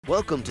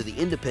Welcome to the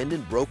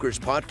Independent Brokers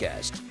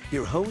Podcast.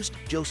 Your host,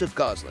 Joseph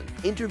Goslin,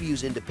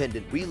 interviews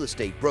independent real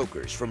estate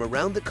brokers from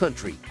around the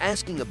country,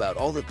 asking about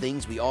all the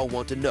things we all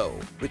want to know: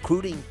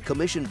 recruiting,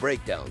 commission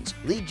breakdowns,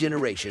 lead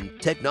generation,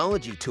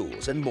 technology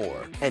tools, and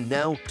more. And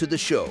now to the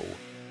show.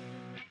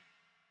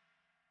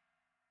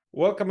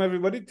 Welcome,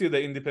 everybody, to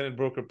the Independent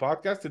Broker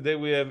Podcast. Today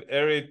we have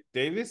Aritt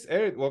Davis.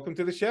 Aritt, welcome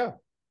to the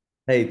show.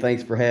 Hey,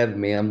 thanks for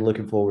having me. I'm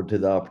looking forward to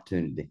the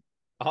opportunity.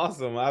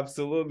 Awesome,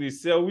 absolutely.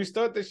 So we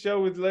start the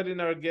show with letting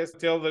our guests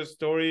tell their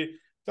story.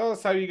 Tell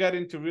us how you got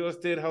into real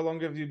estate, how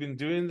long have you been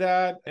doing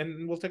that,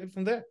 and we'll take it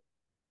from there.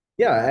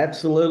 Yeah,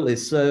 absolutely.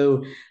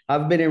 So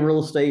I've been in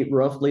real estate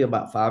roughly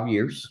about 5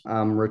 years.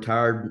 I'm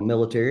retired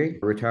military,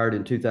 retired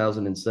in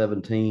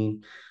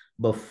 2017.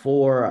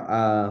 Before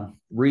I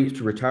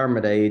reached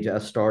retirement age, I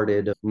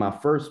started my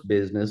first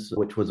business,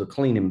 which was a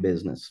cleaning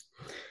business.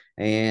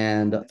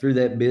 And through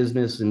that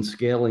business and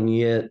scaling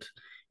it,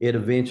 it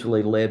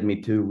eventually led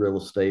me to real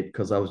estate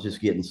because I was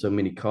just getting so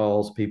many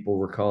calls. People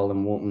were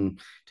calling wanting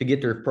to get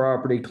their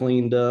property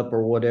cleaned up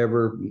or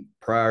whatever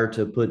prior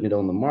to putting it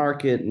on the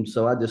market. And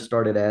so I just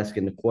started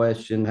asking the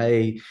question,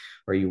 hey,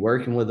 are you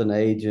working with an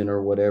agent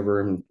or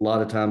whatever? And a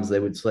lot of times they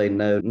would say,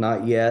 no,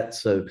 not yet.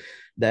 So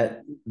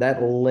that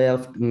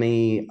left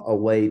me a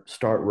way to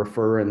start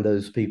referring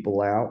those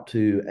people out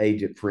to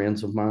agent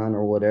friends of mine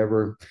or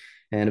whatever.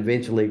 And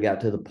eventually got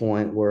to the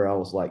point where I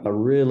was like, I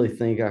really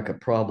think I could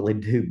probably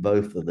do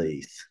both of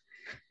these.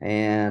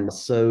 And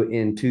so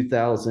in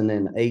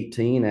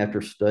 2018,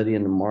 after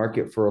studying the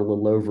market for a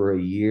little over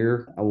a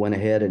year, I went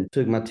ahead and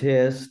took my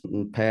test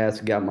and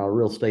passed, got my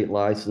real estate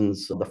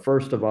license the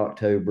 1st of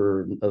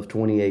October of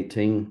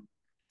 2018,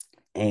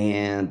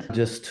 and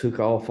just took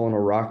off on a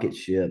rocket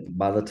ship.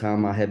 By the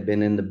time I had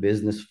been in the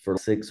business for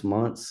 6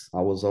 months,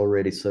 I was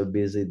already so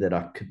busy that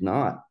I could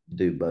not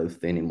do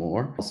both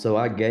anymore. So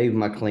I gave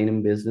my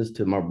cleaning business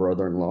to my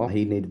brother-in-law.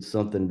 He needed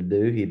something to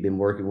do. He'd been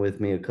working with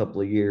me a couple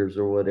of years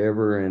or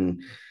whatever,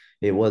 and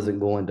it wasn't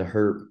going to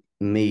hurt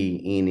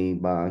me any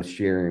by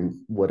sharing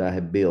what I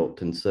had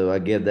built. And so I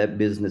gave that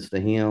business to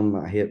him.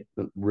 I hit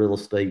real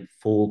estate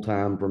full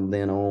time from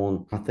then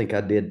on. I think I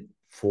did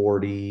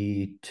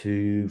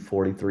 42,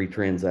 43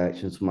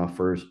 transactions my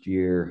first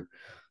year,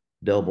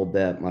 doubled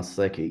that my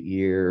second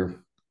year,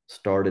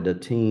 started a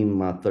team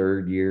my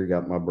third year,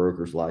 got my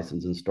broker's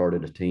license and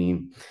started a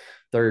team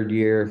third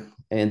year.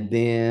 And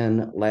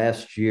then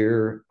last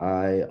year,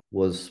 I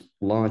was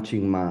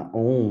launching my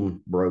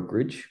own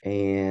brokerage.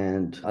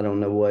 And I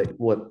don't know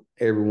what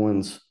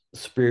everyone's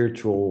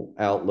spiritual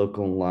outlook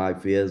on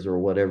life is or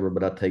whatever,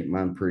 but I take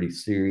mine pretty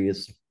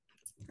serious.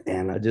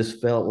 And I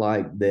just felt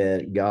like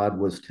that God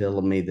was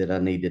telling me that I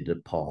needed to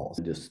pause,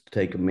 just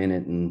take a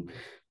minute and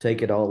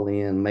take it all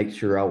in, make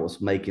sure I was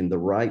making the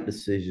right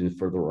decision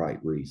for the right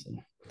reason.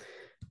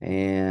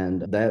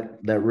 And that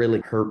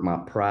really hurt my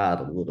pride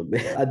a little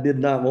bit. I did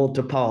not want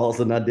to pause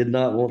and I did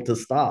not want to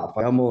stop.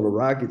 I'm on a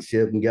rocket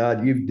ship and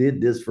God, you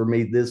did this for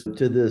me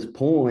to this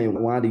point.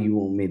 Why do you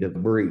want me to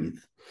breathe?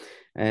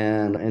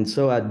 And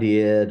so I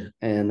did,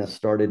 and I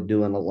started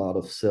doing a lot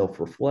of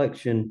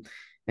self-reflection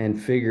and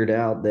figured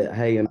out that,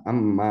 hey, I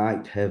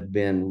might have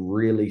been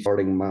really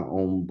starting my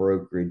own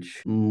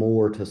brokerage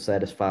more to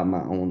satisfy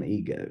my own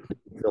ego.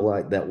 I feel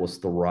like that was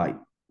the right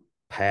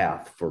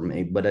path for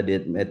me, but I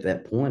didn't, at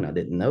that point, I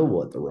didn't know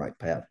what the right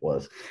path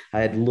was.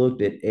 I had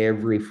looked at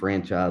every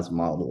franchise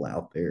model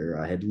out there.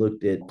 I had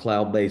looked at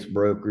cloud-based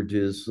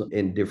brokerages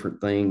and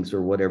different things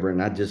or whatever,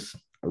 and I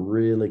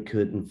really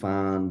couldn't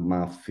find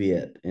my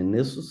fit. And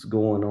this was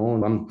going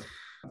on.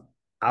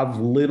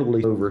 I've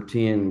literally over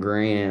 10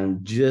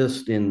 grand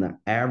just in the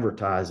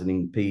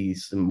advertising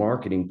piece and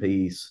marketing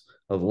piece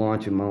of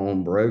launching my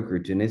own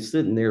brokerage. And it's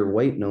sitting there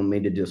waiting on me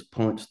to just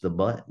punch the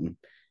button.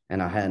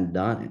 And I hadn't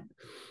done it.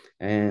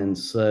 And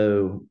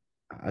so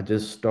I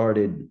just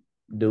started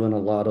doing a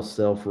lot of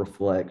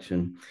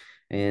self-reflection,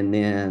 and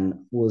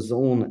then was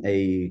on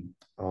a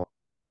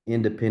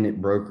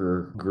independent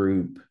broker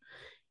group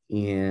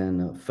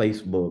in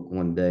Facebook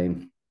one day.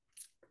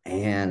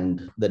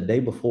 And the day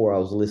before, I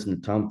was listening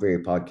to Tom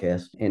Ferry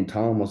podcast, and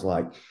Tom was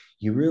like,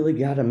 you really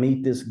got to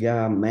meet this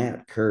guy,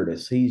 Matt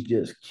Curtis. He's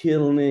just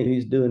killing it.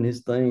 He's doing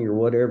his thing or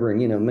whatever.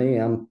 And, me,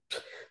 I'm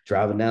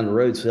driving down the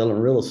road selling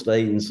real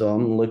estate. And so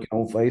I'm looking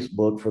on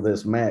Facebook for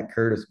this Matt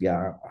Curtis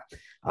guy.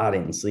 I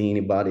didn't see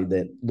anybody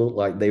that looked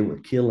like they were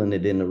killing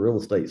it in the real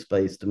estate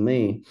space to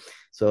me.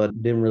 So I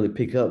didn't really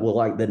pick up. Well,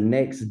 like the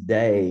next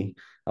day,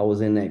 I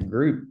was in that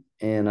group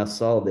and I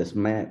saw this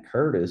Matt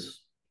Curtis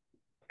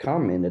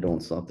commented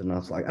on something. I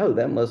was like, oh,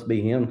 that must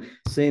be him.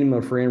 Sent him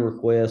a friend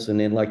request. And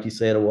then, like you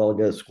said a while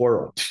ago,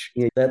 squirrel,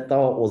 that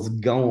thought was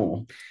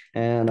gone.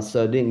 And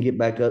so I didn't get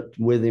back up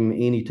with him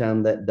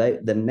anytime that day.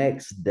 The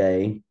next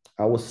day,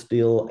 I was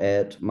still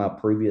at my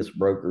previous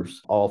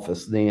broker's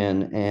office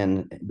then.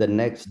 And the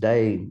next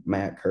day,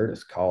 Matt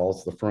Curtis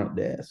calls the front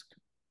desk,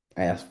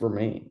 asks for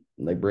me.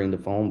 And they bring the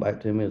phone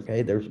back to me.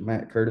 Hey, there's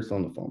Matt Curtis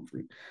on the phone for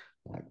you.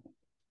 I'm like,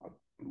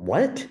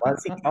 what? Why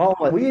is he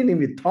calling? We didn't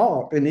even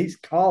talk, and he's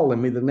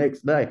calling me the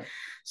next day.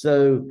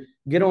 So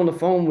get on the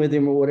phone with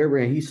him or whatever,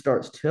 and he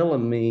starts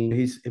telling me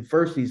he's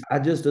I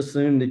just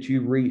assumed that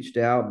you reached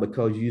out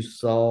because you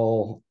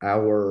saw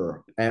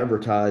our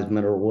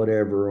advertisement or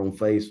whatever on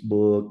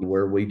Facebook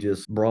where we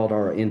just brought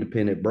our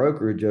independent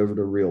brokerage over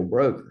to Real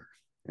Broker.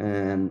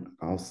 And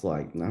I was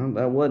like, no,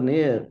 that wasn't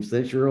it.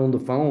 Since you're on the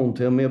phone,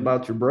 tell me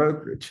about your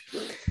brokerage.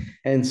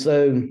 And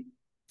so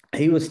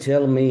he was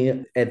telling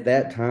me at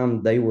that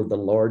time they were the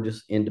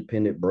largest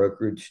independent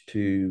brokerage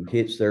to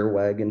hitch their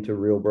wagon to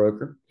Real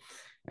Broker.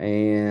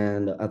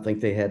 And I think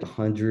they had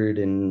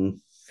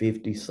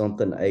 150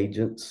 something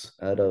agents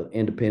at an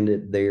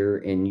independent there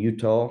in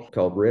Utah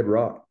called Red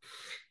Rock.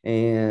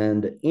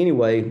 And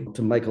anyway,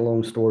 to make a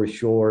long story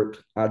short,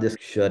 I just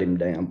shut him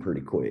down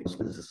pretty quick.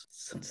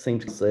 It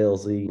seems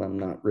salesy. I'm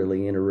not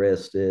really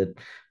interested.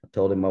 I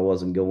told him I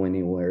wasn't going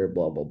anywhere,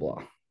 blah, blah,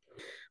 blah.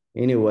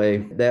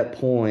 Anyway, at that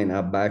point,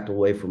 I backed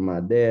away from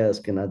my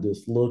desk and I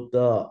just looked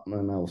up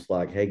and I was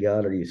like, hey,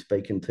 God, are you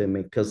speaking to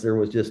me? Because there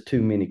was just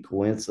too many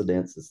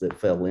coincidences that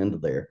fell into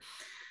there.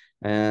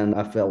 And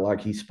I felt like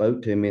he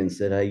spoke to me and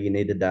said, hey, you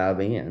need to dive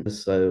in.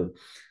 So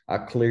I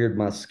cleared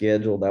my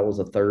schedule. That was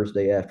a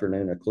Thursday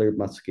afternoon. I cleared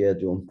my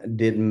schedule. I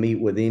didn't meet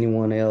with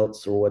anyone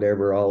else or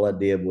whatever. All I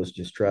did was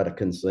just try to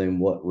consume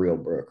what Real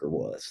Broker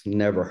was.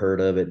 Never heard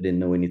of it, didn't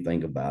know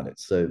anything about it.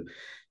 So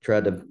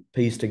tried to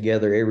piece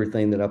together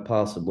everything that I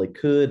possibly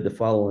could. The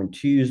following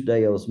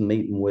Tuesday, I was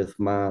meeting with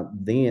my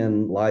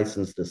then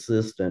licensed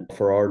assistant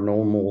for our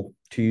normal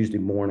Tuesday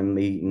morning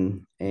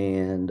meeting.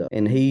 And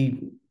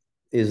he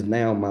is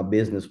now my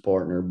business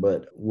partner,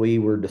 but we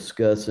were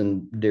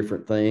discussing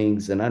different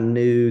things. And I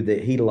knew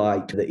that he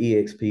liked the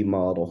EXP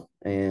model.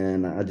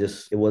 And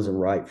it wasn't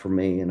right for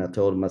me. And I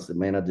told him, I said,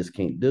 man, I just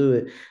can't do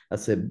it. I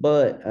said,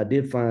 but I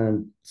did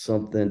find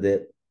something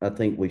that I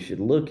think we should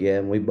look at.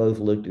 And we both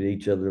looked at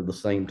each other at the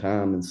same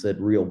time and said,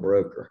 Real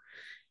Broker.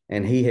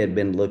 And he had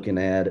been looking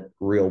at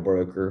Real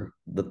Broker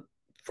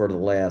for the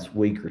last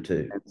week or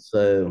two. And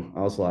so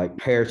I was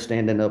like, hair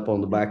standing up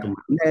on the back of my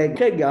neck.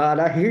 Hey, God,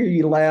 I hear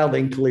you loud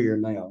and clear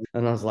now.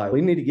 And I was like,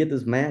 we need to get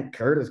this Matt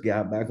Curtis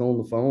guy back on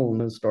the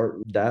phone and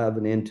start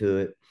diving into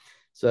it.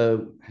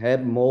 So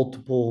had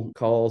multiple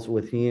calls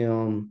with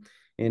him,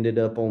 ended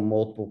up on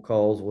multiple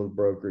calls with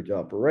brokerage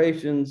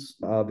operations.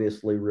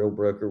 Obviously, Real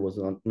Broker was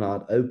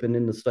not open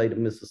in the state of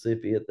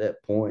Mississippi at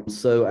that point.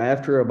 So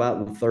after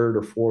about the third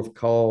or fourth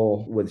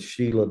call with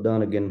Sheila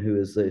Dunnigan, who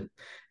is the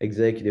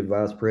executive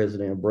vice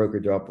president of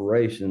brokerage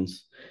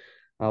operations,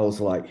 I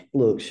was like,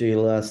 look,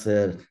 Sheila, I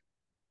said,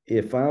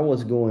 if I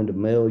was going to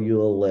mail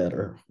you a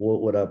letter,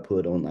 what would I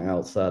put on the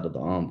outside of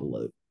the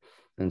envelope?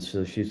 And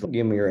so she's like,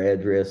 give me your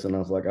address. And I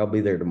was like, I'll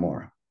be there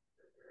tomorrow.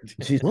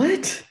 She's,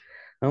 what?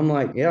 I'm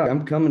like, yeah,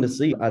 I'm coming to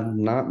see you.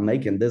 I'm not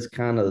making this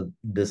kind of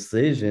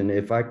decision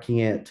if I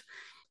can't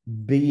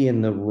be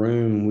in the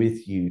room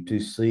with you to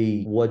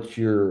see what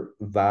your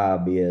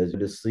vibe is,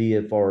 to see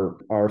if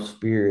our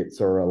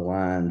spirits are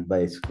aligned,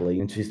 basically.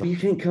 And she's like, you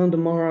can't come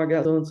tomorrow. I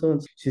got so and so.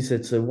 And she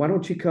said, so why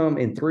don't you come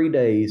in 3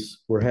 days?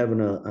 We're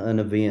having an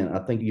event. I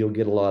think you'll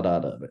get a lot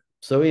out of it.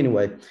 So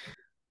anyway,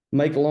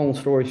 make a long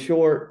story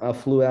short, I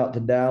flew out to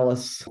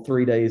Dallas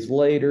 3 days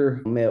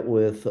later, met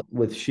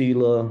with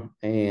Sheila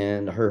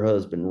and her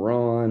husband,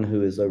 Ron,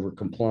 who is over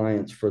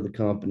compliance for the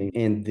company.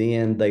 And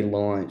then they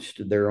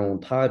launched their own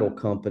title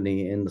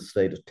company in the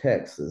state of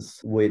Texas,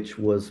 which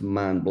was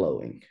mind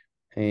blowing.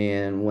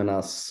 And when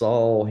I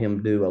saw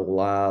him do a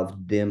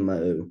live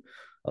demo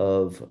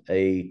of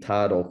a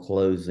title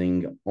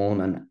closing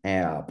on an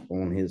app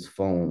on his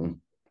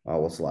phone, I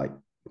was like,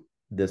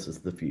 this is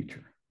the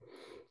future.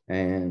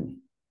 And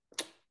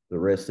the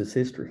rest is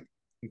history.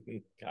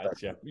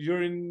 Gotcha.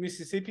 You're in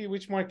Mississippi,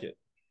 which market?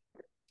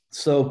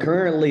 So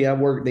currently I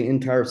work the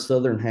entire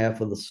southern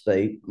half of the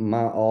state.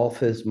 My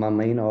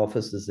main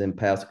office is in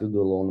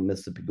Pascagoula on the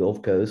Mississippi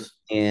Gulf Coast.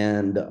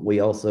 And we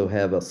also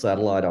have a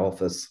satellite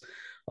office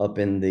up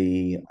in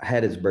the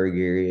Hattiesburg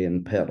area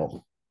in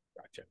Petal.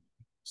 Gotcha.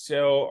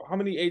 So how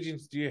many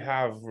agents do you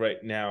have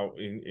right now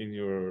in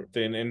your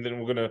thing? And then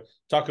we're going to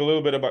talk a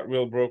little bit about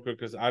Real Broker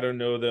because I don't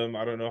know them.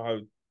 I don't know how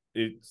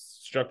it's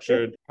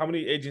structured. How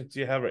many agents do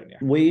you have right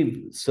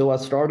now? So I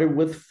started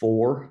with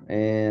 4,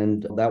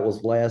 and that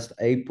was last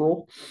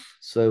April.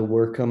 So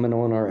we're coming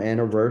on our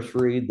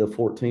anniversary, the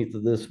 14th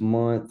of this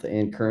month,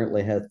 and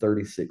currently have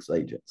 36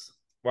 agents.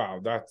 Wow,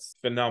 that's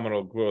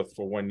phenomenal growth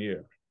for 1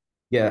 year.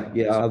 Yeah,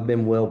 I've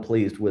been well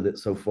pleased with it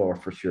so far,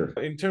 for sure.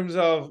 In terms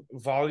of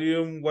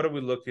volume, what are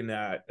we looking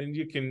at? And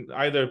you can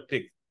either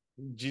pick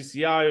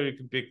GCI or you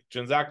can pick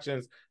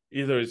transactions.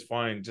 Either is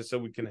fine, just so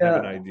we can have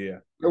an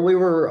idea. We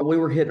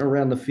were hitting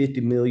around the 50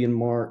 million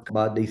mark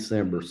by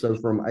December. So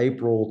from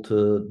April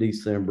to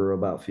December,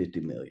 about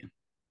 50 million.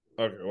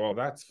 Okay, well,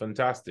 that's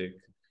fantastic.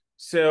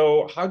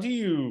 So how do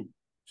you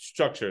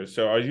structure?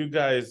 So are you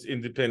guys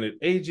independent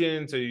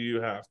agents, or you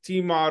have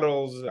team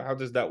models? How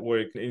does that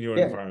work in your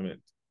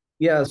environment?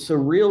 Yeah, so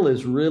Real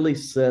is really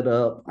set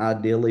up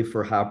ideally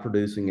for high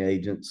producing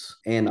agents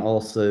and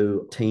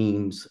also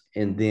teams.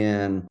 And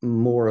then,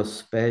 more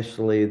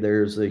especially,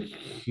 there's a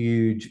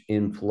huge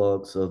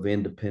influx of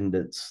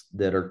independents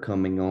that are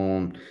coming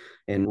on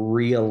and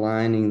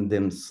realigning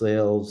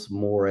themselves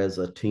more as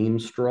a team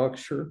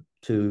structure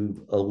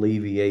to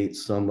alleviate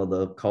some of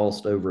the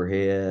cost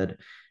overhead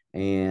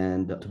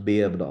and to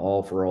be able to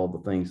offer all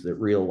the things that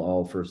Real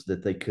offers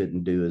that they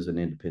couldn't do as an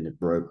independent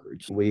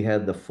brokerage. We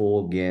had the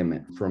full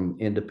gamut from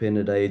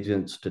independent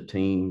agents to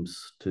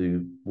teams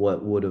to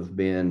what would have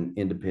been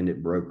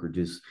independent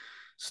brokerages,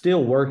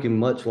 still working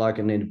much like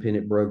an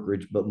independent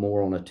brokerage, but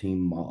more on a team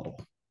model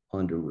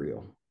under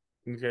Real.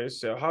 Okay,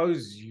 so how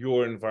does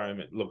your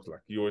environment look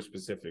like, your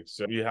specific?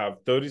 So you have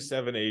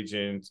 37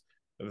 agents,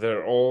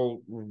 they're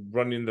all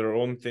running their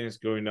own things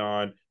going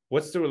on.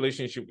 What's the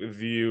relationship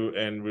with you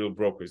and Real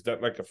Broker? Is that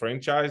like a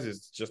franchise? Is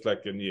it just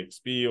like an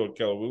EXP or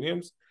Keller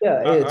Williams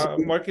Yeah,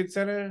 market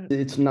center?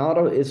 it's not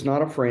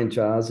a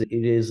franchise. It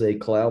is a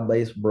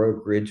cloud-based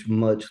brokerage,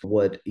 much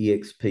what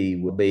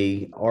EXP would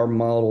be. Our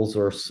models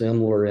are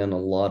similar in a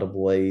lot of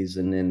ways,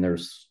 and then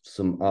there's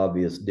some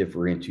obvious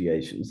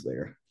differentiations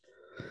there.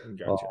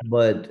 Gotcha.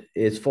 But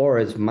as far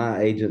as my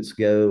agents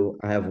go,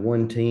 I have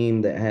one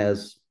team that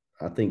has,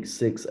 I think,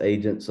 6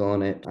 agents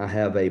on it. I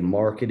have a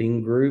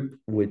marketing group,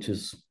 which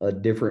is a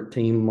different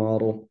team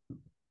model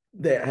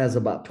that has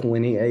about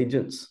 20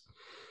 agents.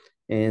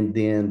 And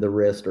then the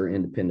rest are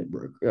independent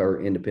broker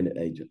or independent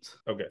agents.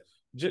 Okay.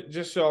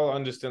 Just so I'll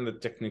understand the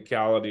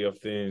technicality of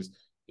things.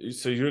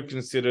 So you're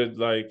considered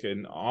like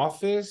an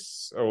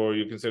office, or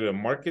you consider a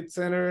market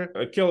center?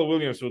 Keller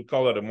Williams would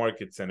call it a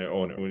market center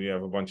owner when you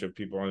have a bunch of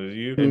people under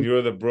you and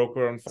you're the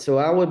broker on. So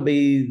I would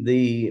be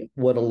the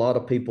what a lot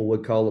of people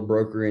would call a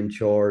broker in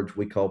charge.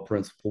 We call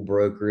principal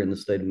broker in the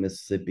state of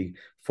Mississippi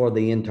for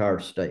the entire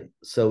state.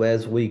 So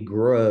as we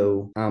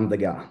grow, I'm the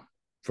guy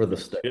for the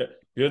state. Yeah,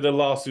 you're the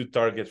lawsuit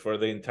target for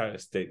the entire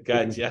state.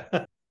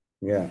 Gotcha.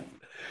 Yeah.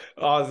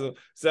 Awesome.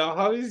 So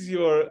how does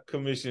your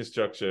commission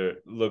structure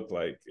look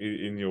like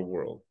in your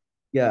world?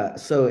 Yeah,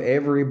 so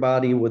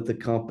everybody with the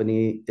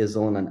company is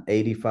on an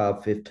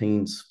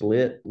 85-15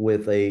 split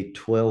with a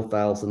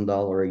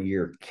 $12,000 a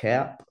year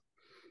cap,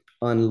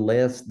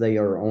 unless they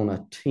are on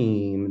a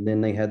team.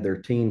 Then they had their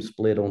team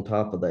split on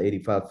top of the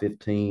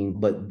 85-15,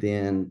 but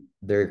then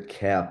their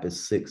cap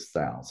is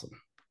 6,000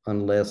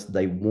 unless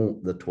they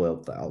want the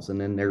 12,000.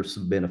 And there's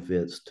some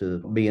benefits to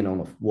being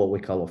on what we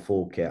call a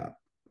full cap.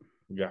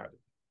 Got it.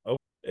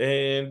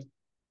 And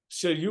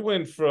so you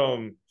went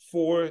from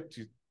 4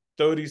 to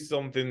 30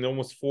 something,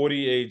 almost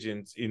 40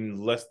 agents in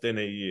less than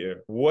a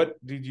year. What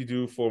did you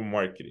do for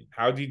marketing?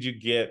 How did you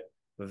get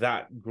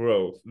that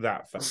growth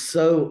that fast?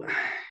 So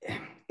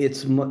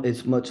it's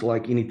much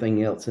like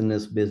anything else in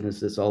this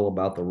business. It's all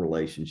about the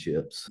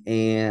relationships.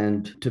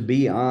 And to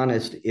be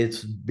honest,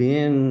 it's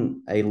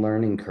been a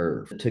learning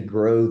curve to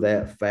grow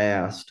that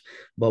fast.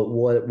 But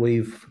what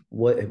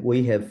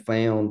we have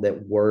found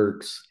that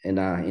works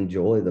and I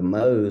enjoy the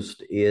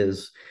most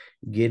is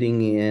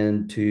getting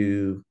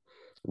into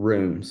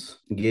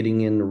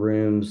getting in the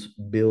rooms,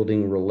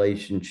 building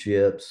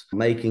relationships,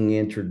 making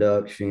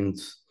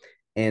introductions,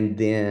 and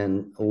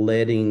then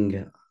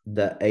letting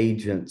the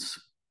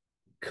agents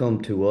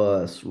come to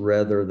us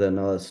rather than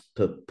us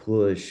to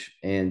push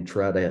and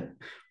try to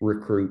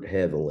recruit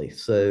heavily.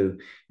 So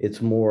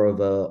it's more of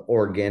a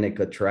organic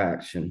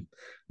attraction.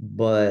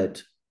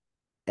 But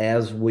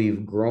as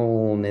we've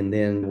grown, and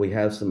then we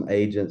have some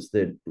agents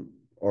that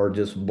are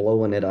just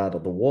blowing it out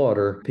of the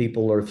water,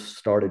 people have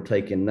started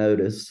taking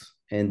notice.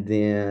 And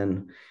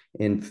then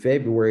in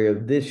February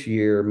of this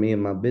year, me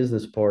and my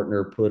business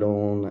partner put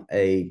on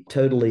a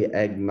totally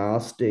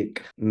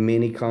agnostic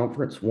mini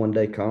conference,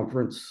 1-day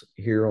conference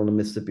here on the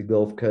Mississippi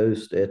Gulf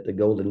Coast at the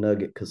Golden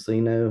Nugget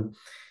Casino.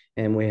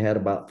 And we had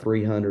about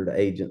 300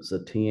 agents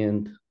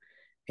attend.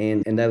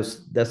 And that's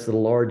the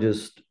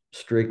largest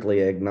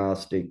strictly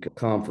agnostic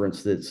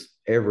conference that's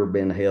ever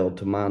been held,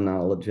 to my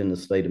knowledge, in the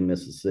state of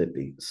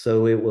Mississippi.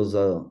 So it was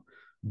a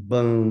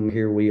boom,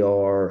 here we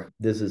are.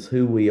 This is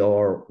who we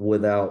are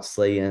without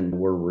saying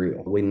we're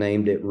real. We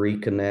named it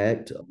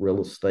Reconnect,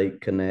 Real Estate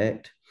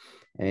Connect,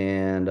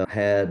 and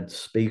had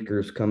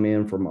speakers come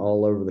in from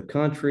all over the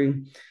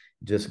country,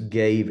 just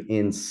gave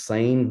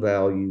insane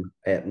value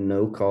at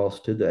no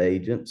cost to the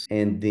agents.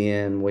 And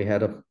then we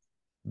had a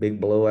big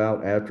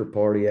blowout after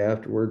party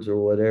afterwards or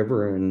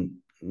whatever. And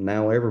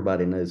now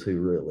everybody knows who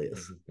Real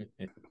is.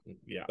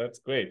 Yeah, that's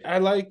great. I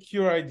like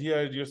your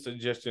idea, your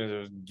suggestions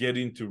of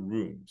getting to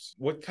rooms.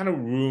 What kind of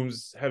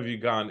rooms have you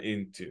gone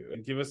into?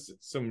 Give us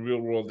some real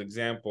world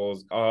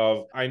examples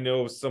of, I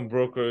know some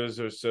brokers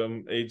or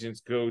some agents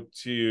go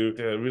to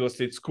the real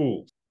estate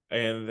schools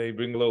and they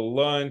bring a little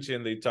lunch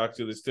and they talk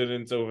to the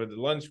students over the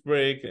lunch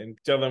break and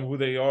tell them who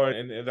they are.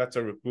 And that's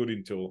a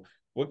recruiting tool.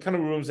 What kind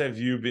of rooms have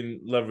you been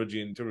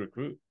leveraging to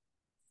recruit?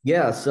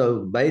 Yeah, so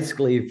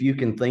basically, if you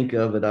can think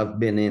of it, I've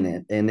been in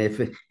it, and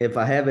if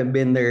I haven't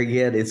been there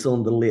yet, it's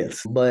on the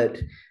list.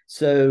 But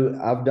so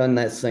I've done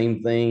that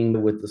same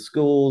thing with the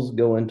schools,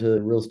 going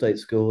to real estate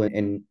school,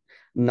 and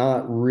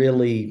not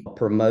really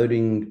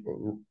promoting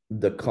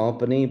the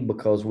company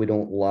because we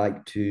don't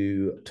like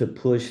to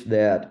push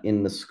that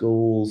in the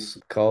schools.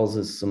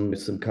 Causes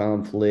some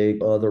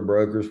conflict. Other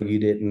brokers, you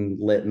didn't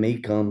let me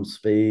come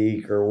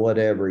speak or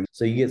whatever,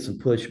 so you get some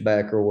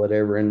pushback or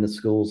whatever, and the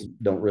schools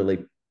don't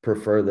really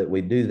prefer that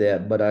we do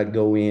that. But I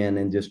go in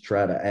and just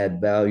try to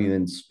add value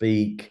and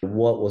speak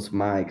what was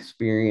my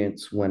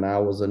experience when I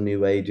was a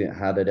new agent,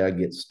 how did I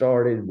get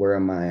started, where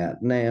am I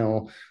at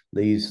now.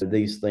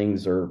 These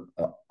things are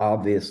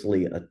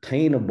obviously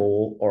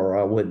attainable, or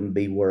I wouldn't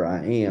be where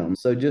I am.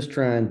 So just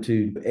trying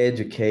to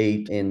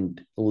educate and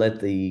let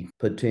the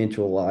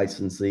potential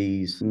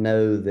licensees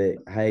know that,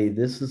 hey,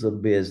 this is a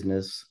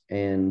business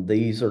and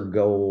these are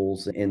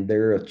goals and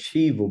they're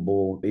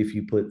achievable if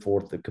you put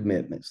forth the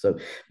commitment. So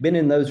been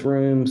in those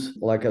rooms.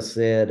 Like I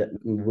said,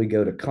 we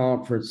go to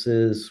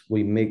conferences,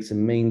 we mix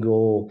and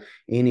mingle,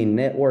 any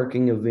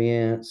networking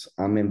events.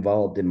 I'm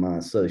involved in my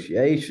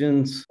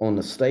associations on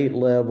the state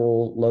level,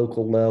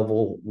 local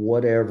level,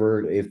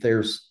 whatever. If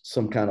there's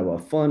some kind of a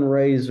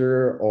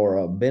fundraiser or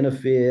a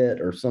benefit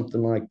or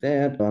something like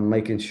that, I'm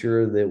making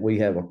sure that we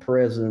have a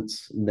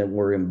presence, that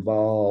we're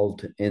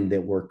involved, and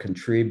that we're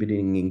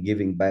contributing and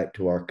giving back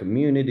to our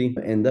community.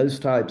 And those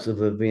types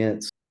of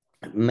events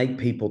make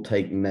people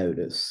take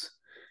notice.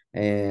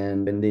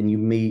 And then you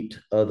meet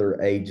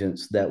other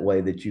agents that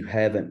way that you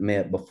haven't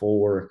met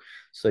before,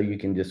 so you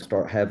can just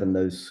start having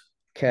those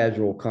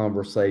casual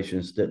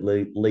conversations that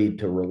lead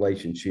to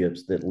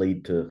relationships that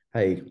lead to,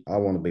 hey, I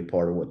want to be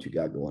part of what you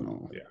got going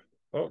on. Yeah.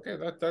 Okay,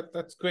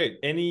 that's great.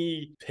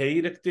 Any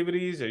paid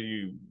activities? Are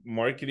you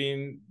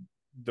marketing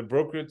the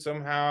brokerage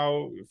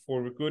somehow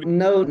for recruiting?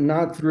 No,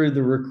 not through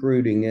the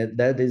recruiting.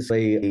 That is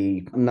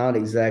not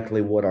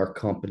exactly what our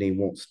company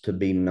wants to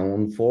be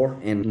known for,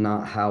 and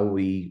not how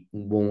we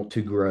want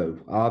to grow.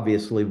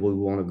 Obviously, we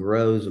want to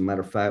grow. As a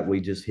matter of fact, we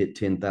just hit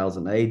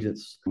 10,000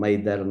 agents,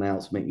 made that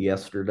announcement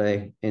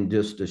yesterday. And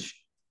just to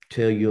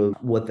tell you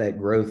what that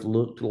growth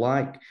looked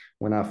like,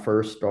 when I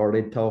first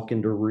started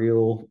talking to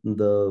Real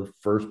the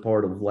first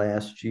part of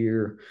last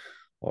year,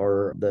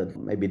 or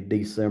maybe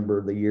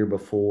December the year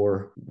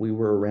before, we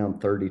were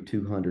around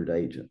 3,200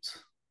 agents.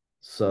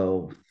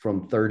 So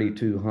from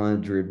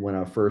 3,200 when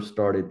I first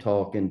started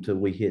talking to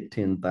we hit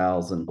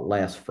 10,000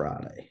 last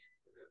Friday.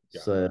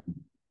 Yeah. So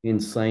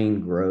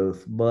insane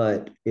growth,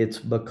 but it's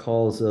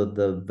because of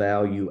the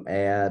value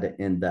add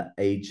and the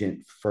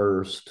agent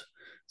first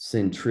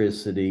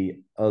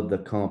centricity of the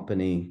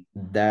company.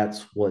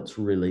 That's what's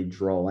really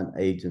drawing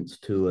agents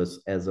to us,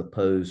 as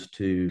opposed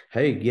to,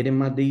 hey, get in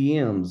my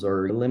DMs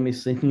or let me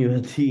send you a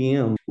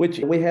DM, which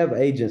we have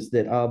agents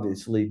that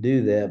obviously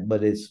do that,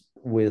 but it's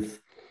with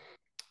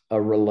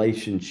a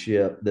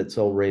relationship that's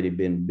already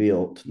been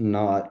built,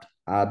 not,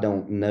 I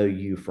don't know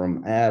you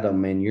from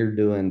Adam and you're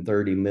doing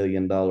 $30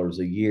 million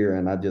a year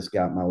and I just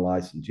got my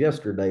license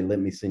yesterday. Let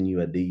me send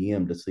you a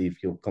DM to see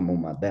if you'll come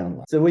on my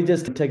downline. So we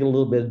just take a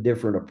little bit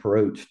different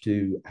approach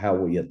to how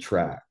we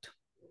attract.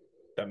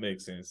 That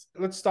makes sense.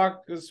 Let's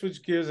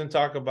switch gears and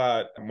talk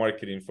about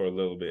marketing for a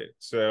little bit.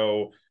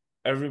 So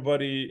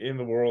everybody in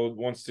the world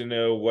wants to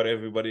know what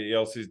everybody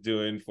else is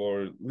doing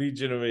for lead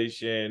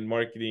generation,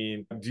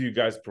 marketing. Do you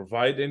guys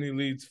provide any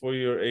leads for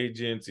your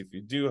agents? If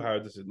you do, how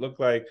does it look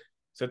like?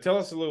 So tell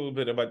us a little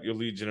bit about your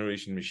lead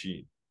generation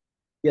machine.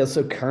 Yeah,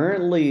 so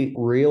currently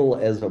Real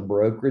as a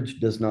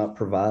brokerage does not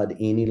provide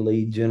any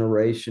lead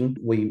generation.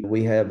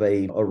 We have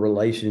a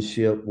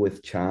relationship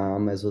with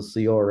Chime as a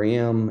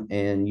CRM,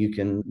 and you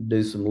can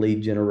do some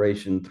lead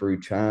generation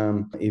through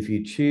Chime if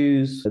you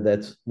choose.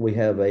 We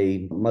have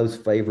a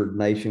most favored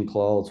nation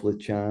clause with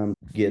Chime.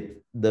 Get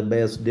the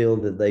best deal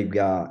that they've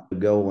got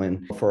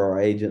going for our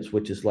agents,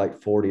 which is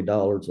like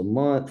 $40 a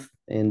month.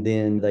 And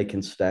then they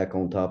can stack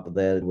on top of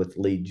that with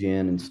lead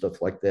gen and stuff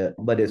like that.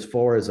 But as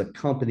far as a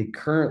company,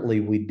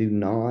 currently we do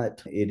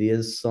not. It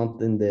is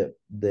something that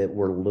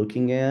we're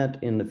looking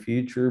at in the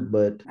future,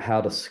 but how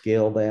to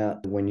scale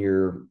that when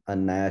you're a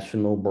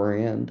national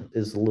brand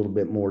is a little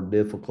bit more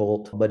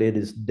difficult. But it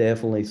is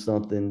definitely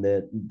something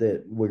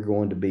that we're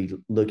going to be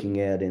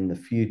looking at in the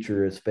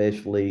future,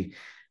 especially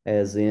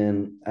as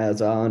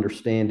I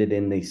understand it,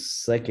 in the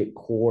second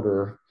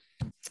quarter,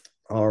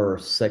 our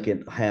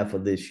second half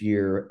of this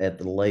year at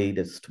the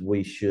latest,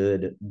 we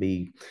should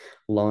be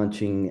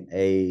launching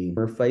a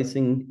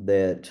interfacing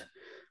that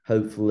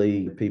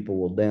hopefully people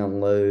will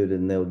download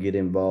and they'll get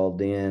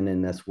involved in,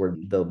 and that's where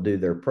they'll do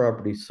their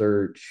property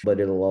search, but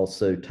it'll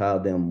also tie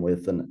them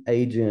with an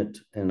agent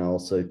and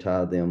also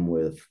tie them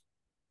with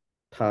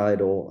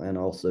title and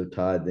also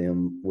tie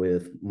them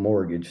with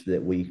mortgage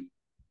that we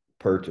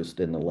purchased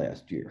in the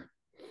last year.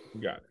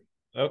 Got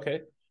it.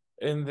 Okay.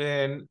 And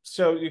then,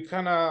 so you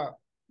kind of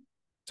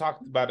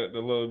talked about it a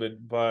little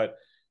bit, but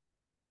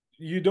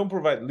you don't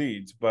provide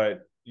leads,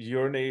 but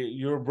you're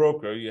a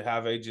broker, you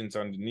have agents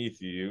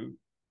underneath you.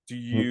 Do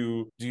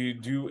you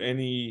do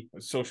any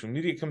social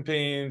media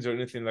campaigns or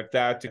anything like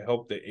that to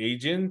help the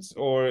agents,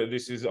 or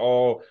this is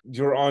all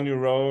you're on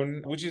your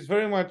own, which is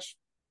very much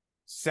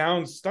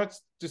starts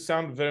to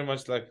sound very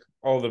much like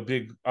all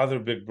the other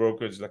big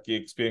brokers like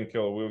EXP and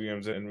Keller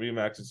Williams and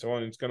Remax and so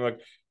on. It's kind of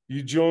like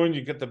you join,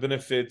 you get the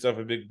benefits of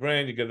a big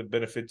brand, you get the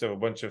benefits of a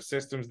bunch of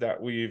systems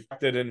that we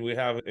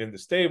have in the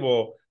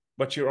stable,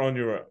 but you're on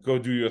your own. Go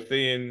do your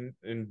thing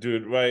and do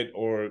it right,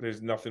 or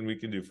there's nothing we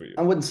can do for you.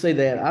 I wouldn't say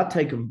that.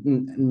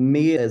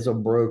 Me as a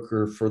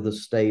broker for the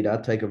state, I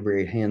take a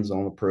very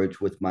hands-on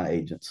approach with my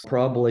agents,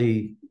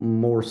 probably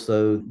more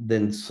so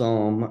than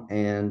some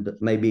and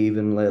maybe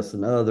even less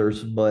than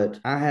others. But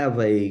I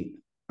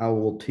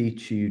will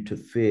teach you to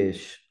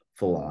fish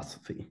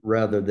philosophy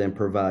rather than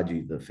provide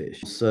you the fish.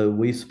 So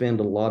we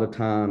spend a lot of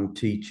time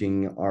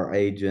teaching our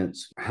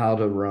agents how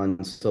to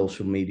run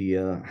social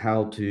media,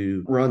 how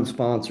to run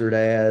sponsored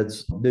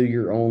ads, do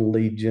your own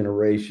lead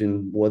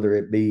generation, whether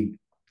it be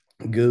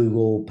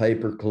Google,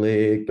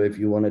 pay-per-click. If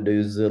you want to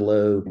do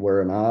Zillow,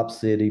 we're an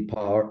Opcity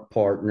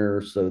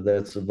partner, so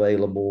that's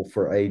available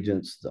for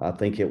agents. I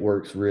think it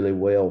works really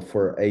well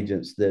for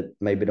agents that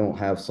maybe don't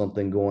have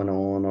something going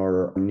on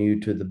or are new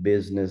to the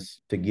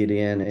business to get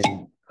in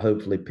and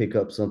hopefully pick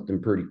up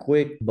something pretty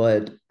quick.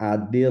 But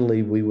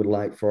ideally, we would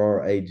like for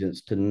our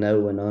agents to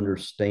know and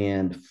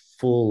understand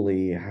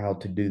fully how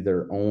to do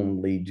their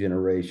own lead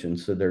generation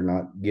so they're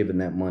not giving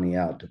that money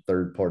out to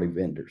third-party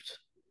vendors.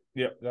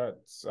 Yeah,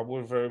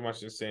 we're very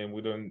much the same.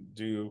 We don't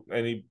do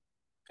any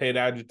paid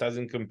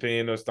advertising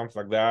campaign or stuff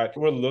like that.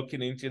 We're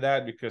looking into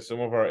that because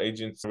some of our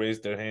agents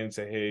raised their hand and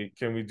say, hey,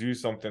 can we do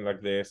something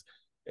like this?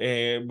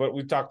 But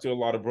we talked to a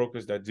lot of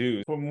brokers that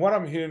do. From what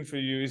I'm hearing for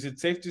you, is it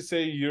safe to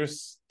say you're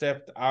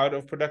stepped out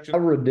of production? I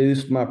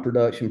reduced my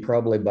production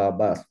probably by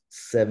about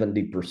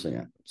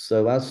 70%.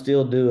 So I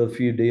still do a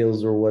few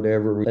deals or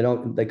whatever.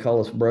 They call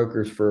us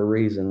brokers for a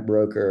reason,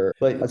 broker.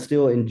 But I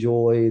still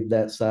enjoy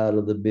that side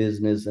of the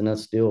business, and I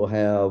still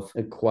have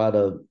quite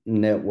a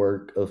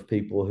network of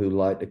people who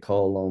like to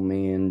call on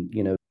me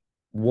and,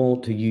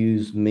 want to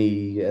use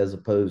me as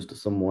opposed to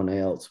someone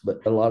else. But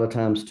a lot of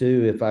times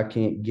too, if I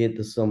can't get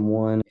to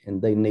someone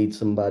and they need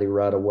somebody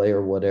right away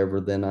or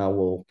whatever, then I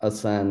will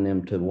assign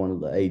them to one of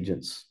the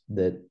agents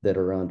that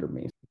are under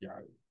me. Yeah.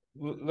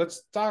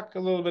 Let's talk a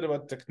little bit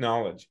about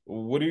technology.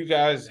 What do you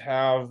guys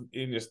have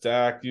in your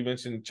stack? You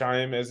mentioned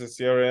Chime as a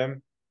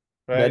CRM.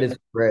 Right? That is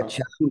correct.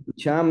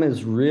 Chime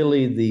is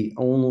really the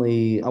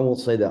only, I won't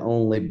say the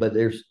only, but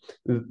there's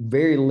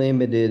very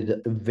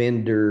limited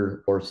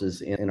vendor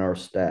courses in our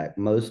stack.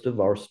 Most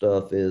of our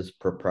stuff is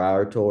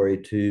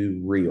proprietary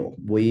to Real.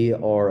 We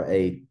are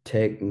a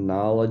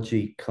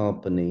technology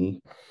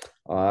company,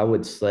 I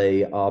would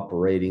say,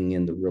 operating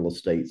in the real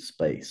estate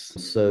space.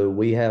 So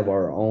we have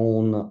our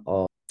own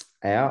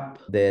app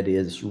that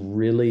is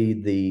really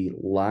the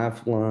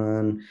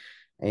lifeline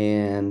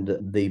and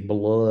the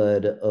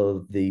blood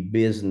of the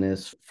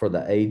business for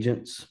the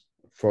agents,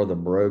 for the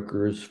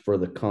brokers, for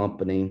the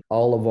company.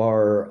 All of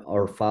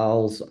our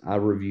files, I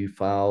review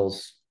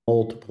files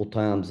multiple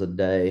times a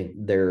day.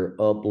 They're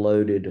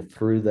uploaded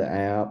through the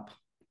app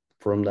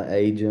from the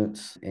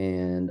agents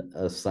and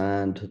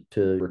assigned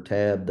to the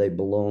tab they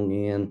belong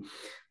in.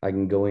 I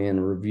can go in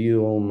and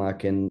review them. I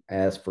can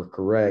ask for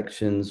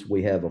corrections.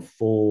 We have a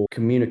full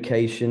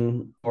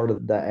communication part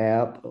of the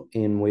app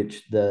in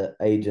which the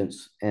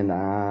agents and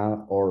I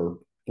or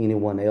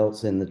anyone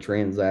else in the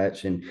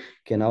transaction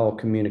can all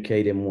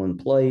communicate in one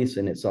place,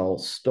 and it's all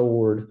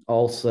stored.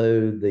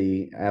 Also,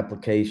 the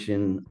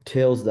application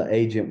tells the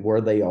agent where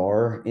they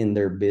are in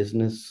their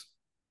business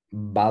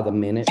by the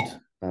minute.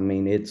 I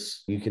mean,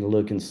 you can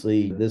look and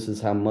see, this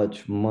is how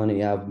much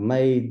money I've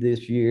made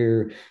this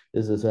year.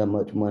 This is how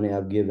much money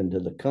I've given to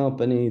the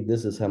company.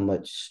 This is how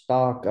much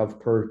stock I've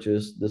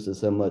purchased. This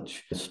is how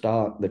much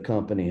stock the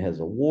company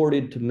has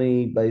awarded to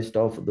me based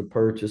off of the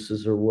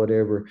purchases or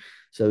whatever.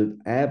 So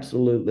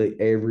absolutely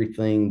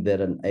everything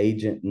that an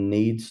agent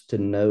needs to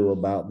know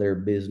about their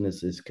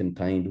business is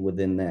contained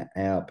within that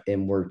app,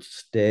 and we're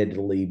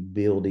steadily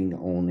building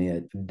on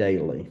it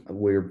daily.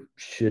 We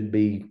should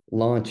be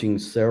launching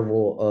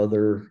several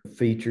other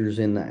features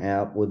in the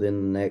app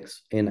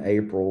in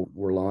April.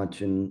 We're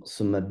launching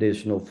some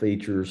additional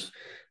features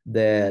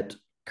that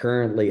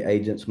currently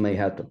agents may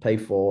have to pay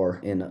for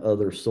in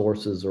other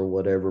sources or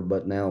whatever,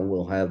 but now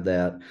we'll have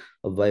that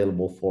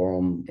available for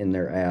them in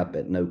their app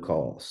at no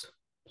cost.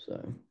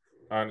 So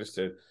I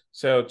understood.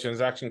 So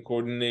transaction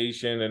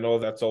coordination and all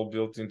that's all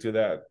built into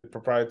that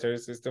proprietary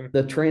system?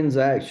 The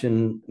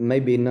transaction,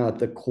 maybe not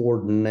the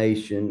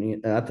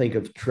coordination. I think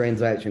of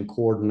transaction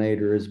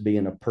coordinator as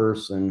being a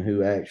person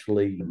who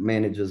actually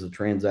manages a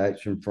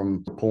transaction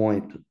from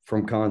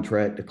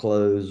contract to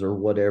close or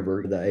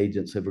whatever the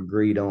agents have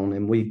agreed on.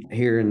 And we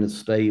here in the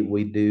state,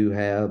 we do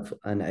have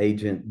an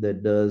agent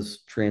that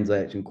does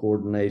transaction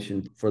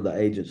coordination for the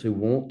agents who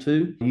want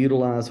to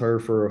utilize her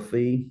for a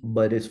fee.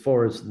 But as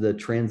far as the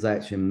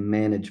transaction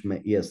management,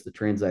 yes, the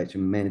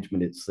transaction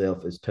management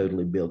itself is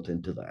totally built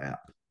into the app.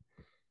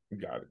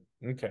 Got it.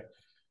 Okay.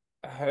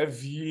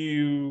 Have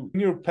you, in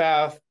your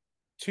path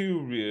to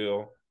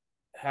Real,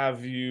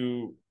 have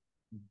you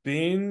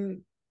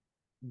been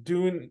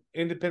doing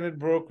independent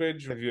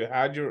brokerage? Have you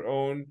had your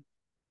own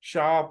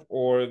shop,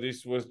 or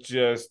this was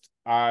just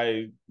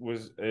I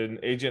was an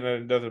agent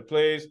at another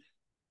place.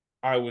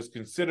 I was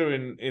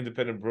considering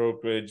independent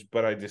brokerage,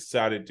 but I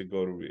decided to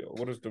go to real.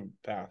 What is the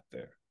path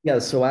there? Yeah,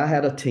 so I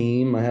had a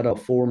team. I had a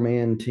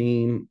four-man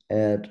team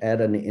at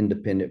an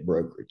independent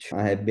brokerage.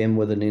 I had been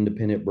with an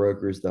independent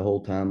brokers the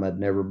whole time. I'd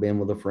never been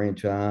with a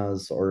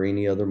franchise or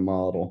any other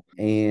model.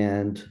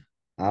 And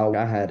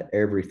I had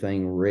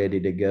everything ready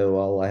to go.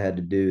 All I had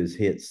to do is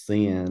hit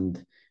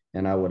send,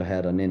 and I would have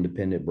had an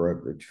independent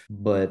brokerage.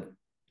 But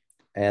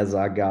as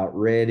I got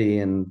ready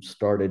and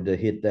started to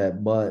hit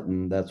that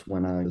button, that's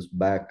when I was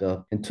backed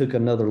up and took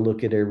another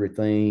look at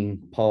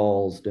everything,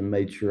 paused, and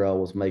made sure I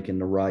was making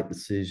the right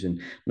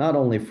decision, not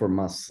only for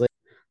myself.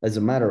 As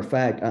a matter of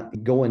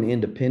fact, going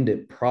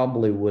independent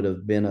probably would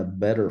have been a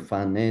better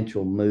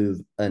financial move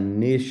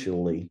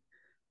initially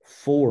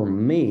for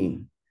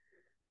me,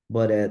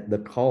 but at the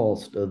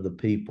cost of the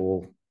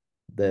people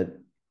that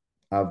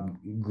I've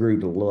grew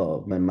to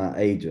love and my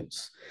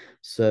agents.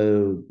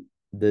 So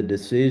the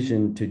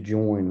decision to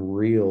join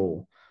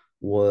Real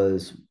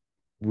was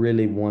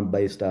really one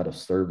based out of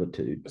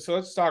servitude. So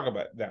let's talk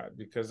about that,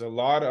 because a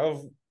lot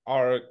of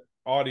our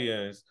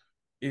audience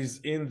is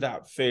in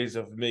that phase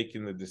of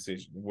making the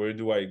decision. Where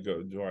do I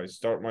go? Do I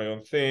start my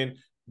own thing?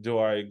 Do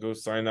I go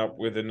sign up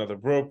with another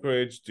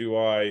brokerage? Do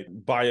I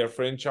buy a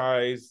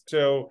franchise?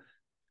 So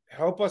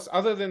help us,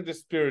 other than the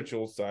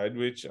spiritual side,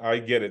 which I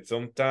get it.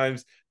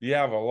 Sometimes you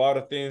have a lot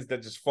of things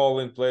that just fall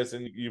in place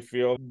and you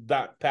feel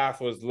that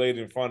path was laid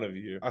in front of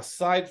you.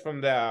 Aside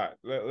from that,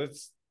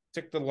 let's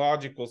take the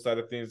logical side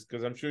of things,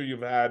 because I'm sure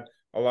you've had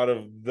a lot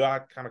of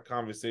that kind of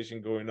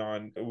conversation going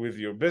on with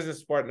your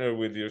business partner,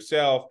 with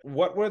yourself.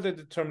 What were the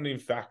determining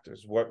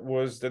factors? What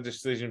was the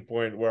decision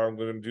point where I'm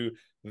going to do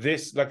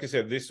this? Like I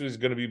said, this was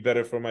going to be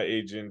better for my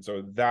agents,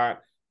 or that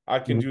I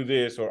can do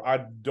this, or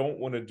I don't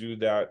want to do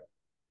that.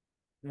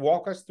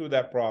 Walk us through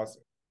that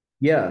process.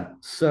 Yeah.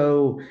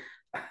 So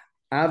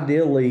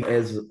ideally,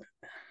 as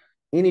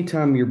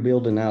anytime you're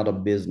building out a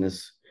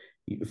business,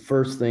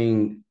 first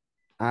thing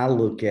I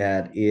look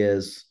at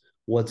is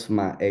what's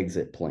my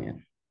exit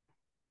plan.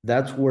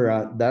 That's where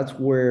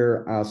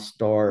I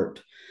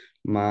start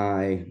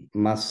my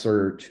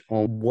search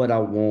on what I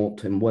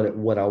want, and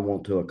what I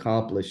want to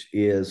accomplish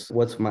is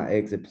what's my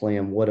exit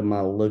plan? What am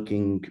I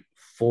looking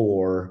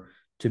for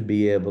to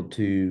be able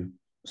to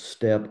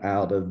step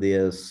out of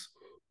this,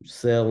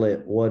 sell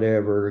it,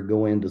 whatever,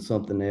 go into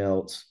something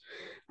else,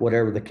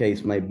 whatever the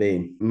case may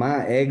be.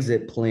 My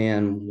exit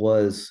plan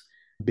was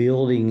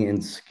building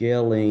and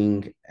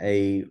scaling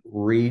a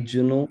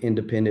regional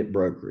independent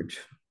brokerage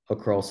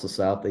across the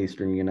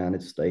southeastern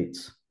United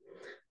States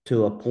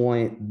to a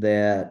point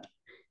that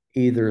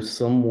either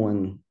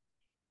someone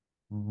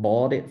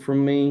bought it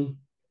from me,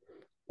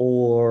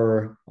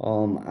 or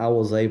I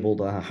was able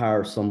to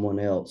hire someone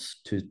else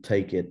to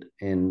take it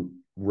and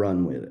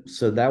run with it.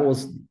 So that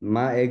was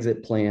my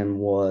exit plan,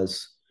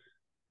 was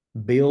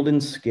build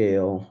and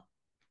scale,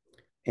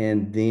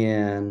 and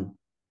then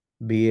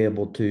be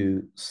able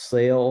to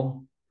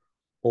sell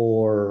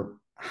or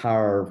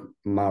hire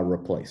my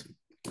replacement.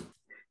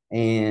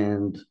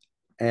 And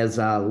as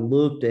I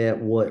looked at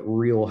what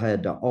Real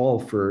had to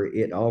offer,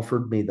 it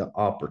offered me the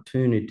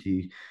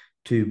opportunity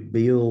to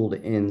build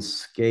and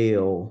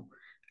scale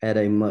at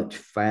a much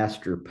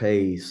faster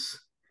pace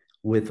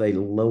with a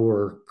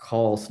lower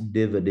cost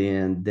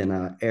dividend than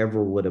I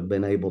ever would have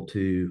been able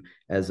to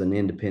as an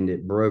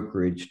independent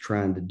brokerage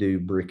trying to do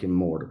brick and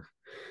mortar.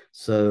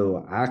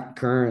 So I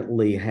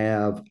currently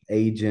have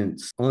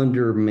agents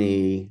under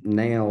me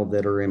now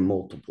that are in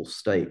multiple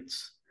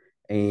states,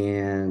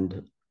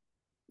 and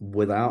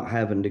without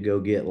having to go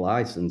get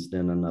licensed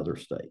in another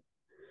state.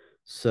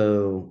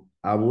 So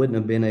I wouldn't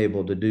have been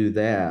able to do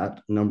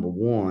that, number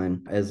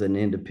one, as an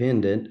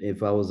independent.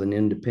 If I was an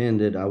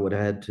independent, I would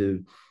have had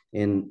to,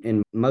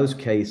 in most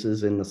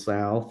cases in the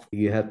South,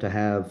 you have to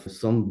have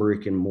some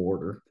brick and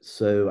mortar.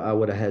 So I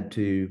would have had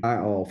to buy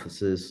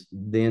offices,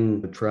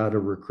 then try to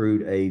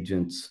recruit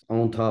agents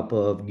on top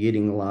of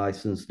getting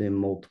licensed in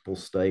multiple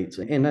states.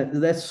 And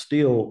that's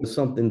still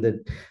something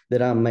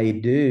that I may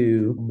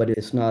do, but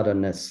it's not a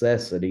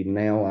necessity.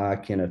 Now I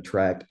can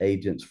attract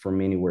agents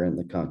from anywhere in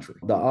the country.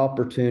 The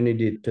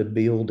opportunity to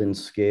build and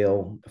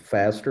scale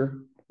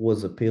faster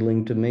was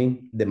appealing to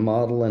me. The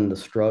model and the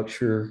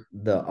structure,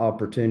 the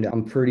opportunity.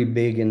 I'm pretty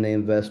big in the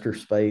investor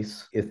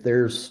space. If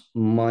there's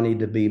money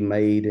to be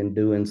made in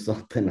doing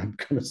something, I'm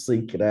going to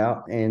seek it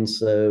out. And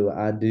so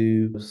I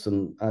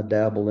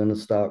dabble in the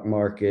stock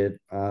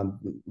market, I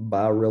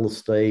buy real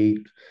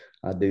estate,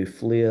 I do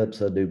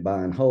flips, I do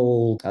buy and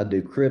hold, I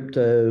do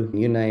crypto,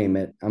 you name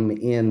it. I'm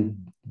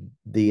in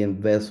the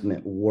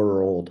investment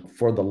world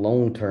for the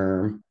long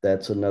term.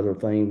 That's another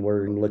thing.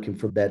 We're looking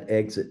for that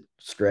exit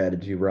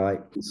strategy, right?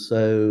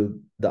 So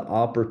the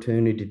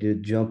opportunity to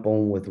jump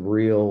on with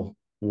Real,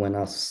 when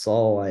I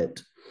saw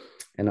it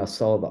and I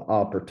saw the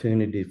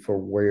opportunity for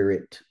where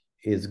it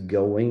is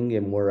going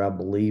and where I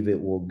believe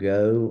it will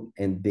go.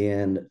 And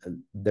then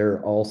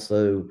they're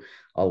also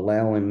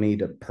allowing me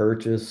to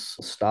purchase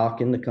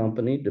stock in the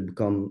company to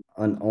become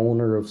an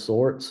owner of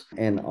sorts,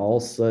 and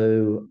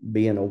also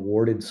being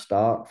awarded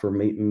stock for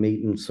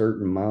meeting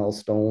certain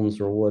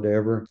milestones or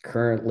whatever.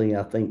 Currently,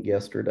 I think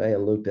yesterday I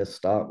looked at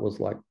stock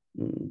was like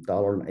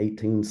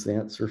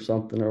 $1.18 or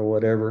something or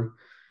whatever.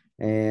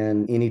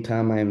 And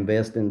anytime I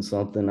invest in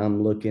something,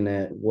 I'm looking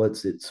at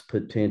what's its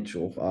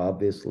potential.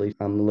 Obviously,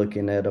 I'm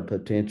looking at a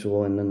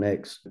potential in the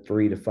next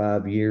 3 to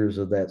 5 years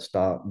of that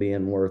stock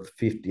being worth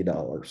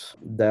 $50.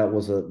 That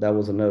was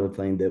another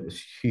thing that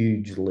was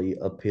hugely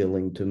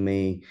appealing to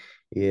me.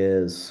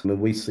 Is, I mean,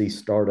 we see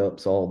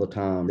startups all the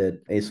time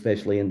that,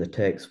 especially in the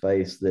tech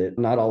space, that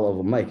not all of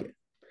them make it,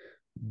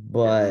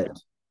 but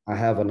I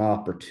have an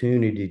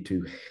opportunity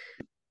to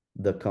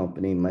the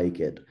company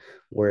make it.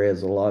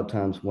 Whereas a lot of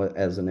times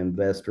as an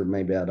investor,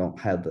 maybe I don't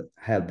have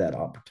that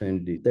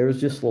opportunity. There was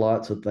just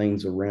lots of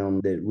things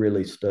around that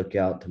really stuck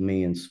out to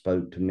me and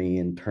spoke to me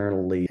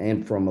internally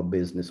and from a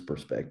business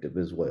perspective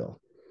as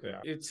well. Yeah,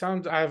 it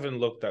sounds, I haven't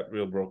looked at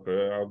Real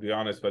Broker, I'll be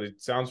honest, but it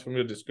sounds from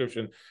your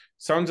description,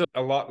 sounds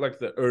a lot like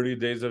the early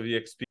days of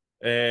EXP.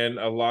 And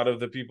a lot of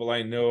the people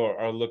I know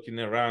are looking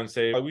around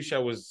saying, I wish I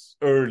was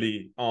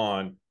early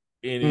on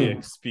in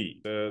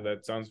EXP. That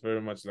sounds very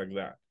much like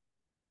that.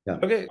 Yeah.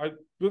 Okay, I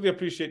really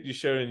appreciate you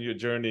sharing your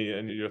journey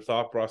and your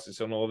thought process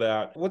and all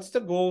that. What's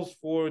the goals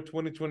for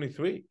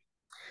 2023?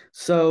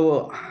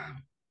 So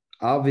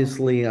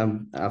obviously,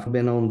 I've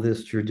been on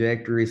this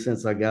trajectory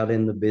since I got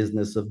in the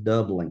business of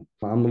doubling.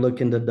 I'm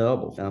looking to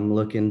double. I'm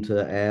looking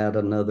to add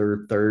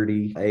another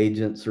 30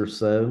 agents or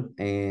so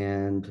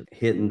and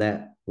hitting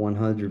that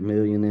 100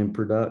 million in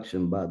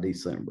production by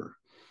December.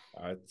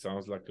 It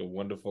sounds like a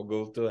wonderful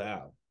goal to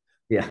have.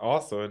 Yeah.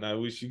 Awesome. And I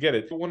wish you get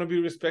it. I want to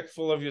be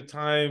respectful of your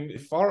time.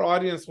 If our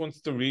audience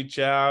wants to reach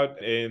out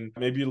and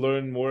maybe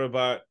learn more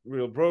about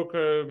Real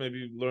Broker,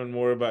 maybe learn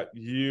more about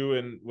you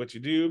and what you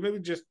do, maybe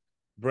just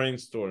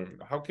brainstorm,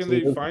 how can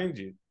they find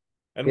you?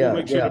 And we'll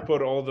make sure to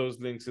put all those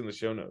links in the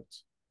show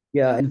notes.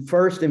 Yeah. And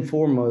first and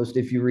foremost,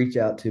 if you reach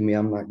out to me,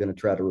 I'm not going to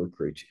try to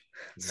recruit you.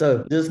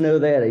 So just know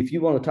that if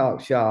you want to talk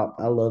shop,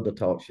 I love to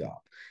talk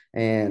shop.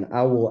 And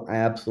I will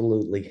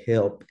absolutely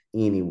help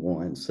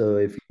anyone. So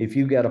if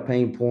you got a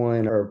pain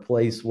point or a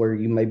place where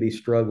you may be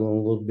struggling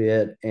a little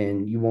bit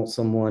and you want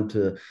someone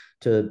to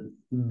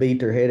beat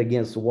their head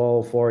against the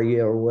wall for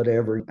you or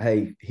whatever,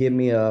 hey, hit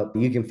me up.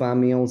 You can find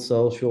me on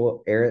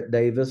social, Aritt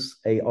Davis,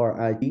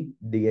 ARITDAVIS.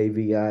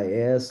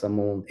 I'm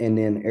on, and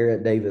then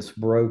Aritt Davis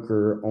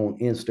Broker on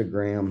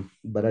Instagram,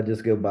 but I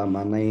just go by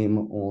my name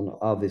on,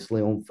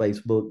 obviously, on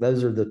Facebook.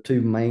 Those are the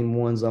two main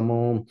ones I'm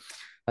on.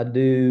 I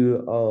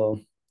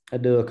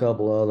do a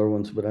couple of other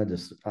ones, but I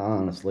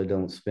honestly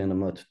don't spend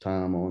much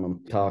time on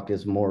them. Talk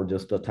is more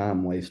just a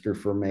time waster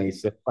for me.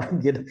 So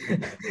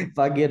if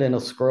I get in a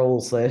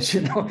scroll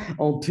session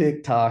on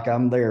TikTok,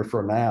 I'm there for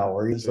an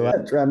hour. So I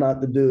try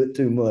not to do it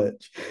too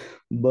much.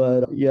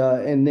 But yeah,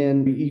 and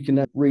then you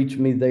can reach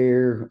me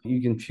there.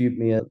 You can shoot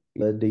me a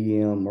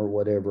DM or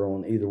whatever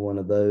on either one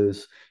of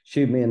those.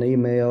 Shoot me an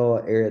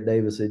email,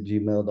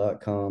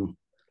 arittdavis@gmail.com.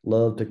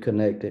 Love to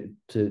connect it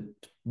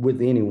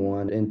with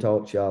anyone and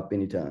talk shop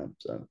anytime.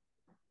 So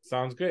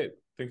sounds great.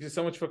 Thank you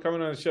so much for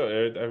coming on the show,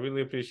 Aritt. I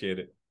really appreciate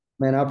it.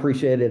 Man, I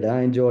appreciate it.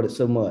 I enjoyed it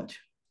so much.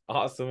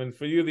 Awesome. And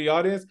for you, the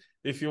audience,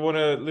 if you want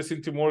to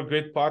listen to more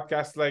great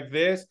podcasts like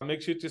this,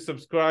 make sure to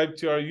subscribe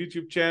to our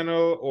YouTube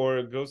channel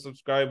or go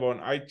subscribe on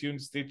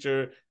iTunes,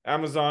 Stitcher,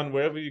 Amazon,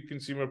 wherever you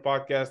consume your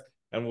podcast.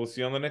 And we'll see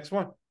you on the next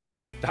one.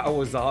 That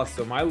was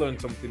awesome. I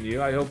learned something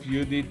new. I hope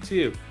you did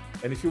too.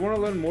 And if you want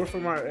to learn more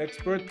from our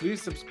expert,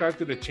 please subscribe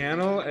to the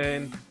channel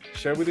and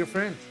share with your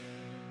friends.